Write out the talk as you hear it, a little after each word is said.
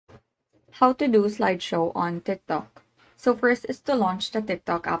How to do slideshow on TikTok. So first is to launch the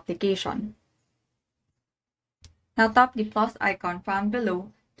TikTok application. Now tap the plus icon found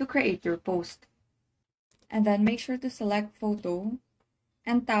below to create your post. And then make sure to select photo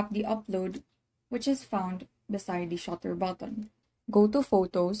and tap the upload, which is found beside the shutter button. Go to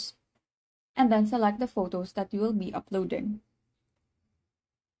photos and then select the photos that you will be uploading.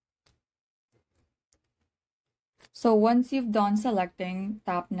 So once you've done selecting,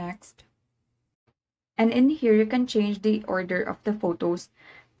 tap next. And in here, you can change the order of the photos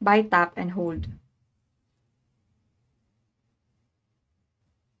by tap and hold.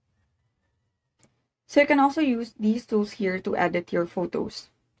 So you can also use these tools here to edit your photos.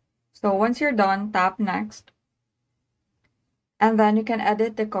 So once you're done, tap next. And then you can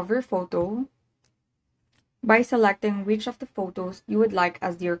edit the cover photo by selecting which of the photos you would like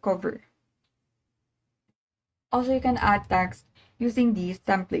as your cover. Also, you can add text using these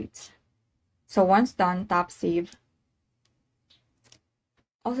templates. So once done, tap save.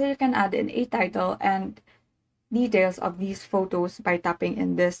 Also, you can add in a title and details of these photos by tapping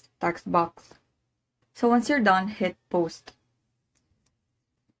in this text box. So once you're done, hit post.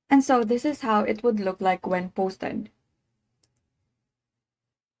 And so this is how it would look like when posted.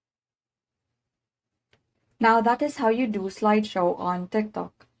 Now that is how you do slideshow on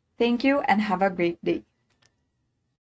TikTok. Thank you and have a great day.